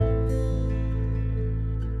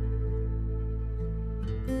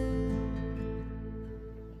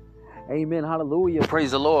Amen. Hallelujah.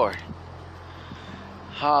 Praise the Lord.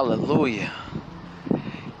 Hallelujah.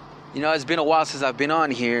 You know, it's been a while since I've been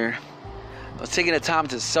on here. I was taking the time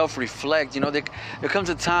to self-reflect. You know, there comes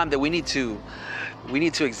a time that we need to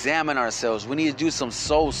examine ourselves. We need to do some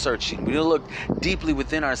soul searching. We need to look deeply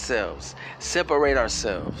within ourselves, separate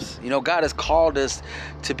ourselves. You know, God has called us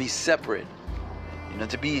to be separate. You know,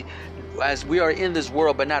 to be, as we are in this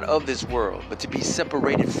world, but not of this world, but to be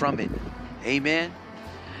separated from it. Amen.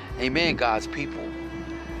 Amen, God's people.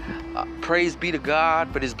 Praise be to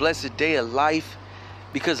God for this blessed day of life,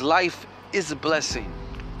 because life is a blessing.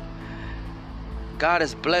 God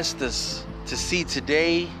has blessed us to see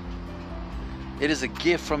today. It is a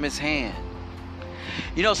gift from His hand.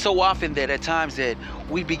 You know, so often that at times that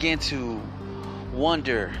we begin to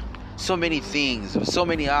wonder so many things, so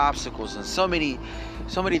many obstacles, and so many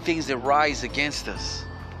things that rise against us.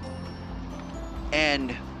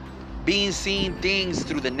 And being seen things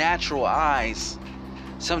through the natural eyes,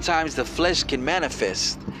 sometimes the flesh can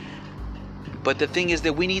manifest. But the thing is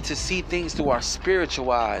that we need to see things through our spiritual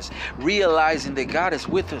eyes, realizing that God is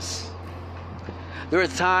with us. There are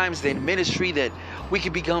times in ministry that we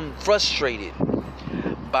can become frustrated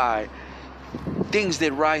by things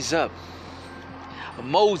that rise up.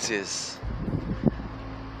 Moses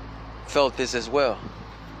felt this as well.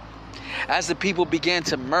 As the people began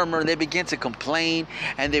to murmur, they began to complain,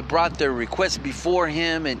 and they brought their requests before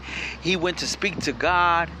him, and he went to speak to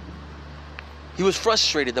God. He was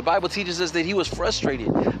frustrated. The Bible teaches us that he was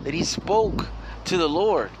frustrated, that he spoke to the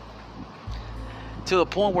Lord to the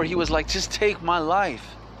point where he was like, just take my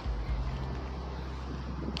life.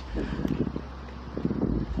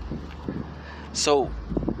 So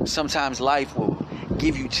sometimes life will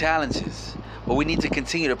give you challenges, but we need to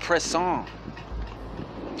continue to press on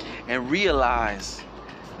and realize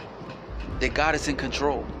that God is in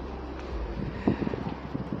control.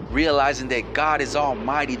 Realizing that God is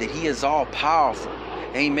almighty, that He is all powerful.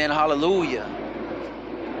 Amen. Hallelujah.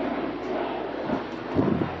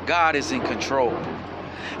 God is in control.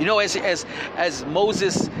 You know, as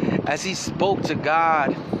Moses, as he spoke to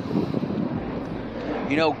God,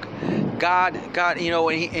 you know, God, you know,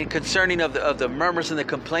 and concerning of the murmurs and the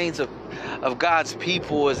complaints of God's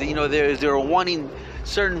people, is, you know, they're wanting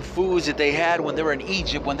certain foods that they had when they were in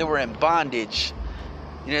Egypt, when they were in bondage.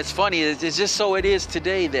 You know, it's funny, it's just so it is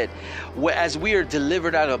today that as we are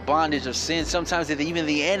delivered out of bondage of sin, sometimes that even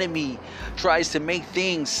the enemy tries to make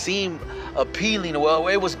things seem appealing. Well,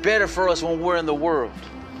 it was better for us when we're in the world.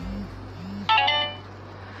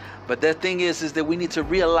 But the thing is that we need to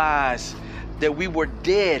realize that we were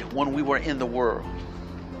dead when we were in the world.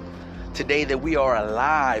 Today that we are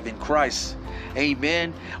alive in Christ.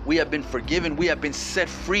 Amen. We have been forgiven. We have been set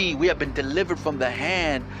free. We have been delivered from the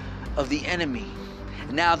hand of the enemy.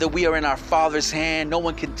 Now that we are in our Father's hand, no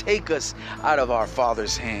one can take us out of our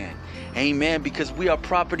Father's hand. Amen. Because we are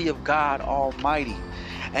property of God Almighty.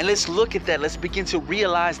 And let's look at that. Let's begin to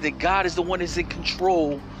realize that God is the one that's in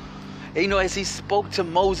control. And, you know, as He spoke to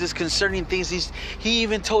Moses concerning things, He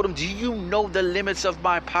even told him, do you know the limits of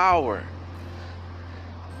my power?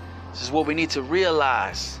 This is what we need to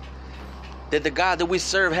realize. That the God that we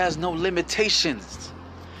serve has no limitations.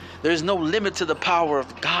 There's no limit to the power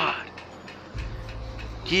of God.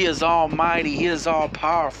 He is almighty. He is all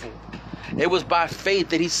powerful. It was by faith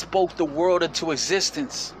that He spoke the world into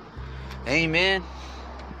existence. Amen.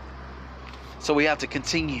 So we have to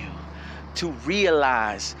continue to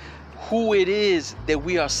realize who it is that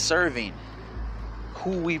we are serving,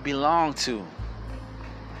 who we belong to,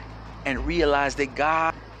 and realize that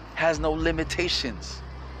God has no limitations.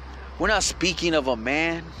 We're not speaking of a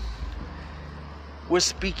man. We're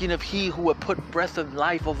speaking of He who would put breath of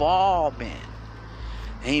life of all men.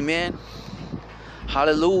 Amen.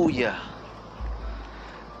 Hallelujah.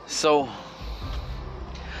 So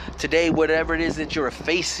today, whatever it is that you're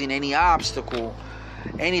facing, any obstacle,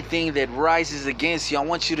 anything that rises against you, I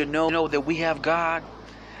want you to know that we have God.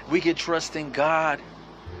 We can trust in God.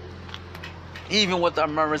 Even with our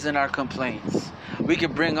murmurs and our complaints, we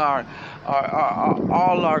can bring all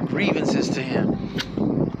our grievances to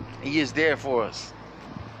Him. He is there for us.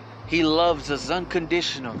 He loves us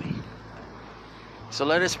unconditionally. So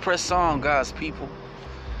let us press on, God's people.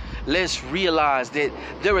 Let's realize that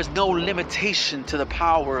there is no limitation to the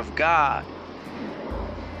power of God.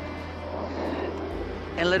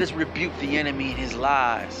 And let us rebuke the enemy and his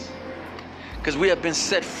lies, because we have been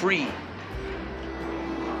set free.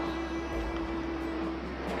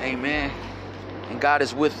 Amen. And God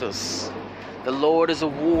is with us. The Lord is a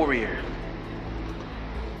warrior.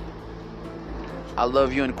 I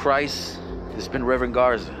love you in Christ. This has been Reverend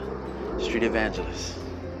Garza, Street Evangelist.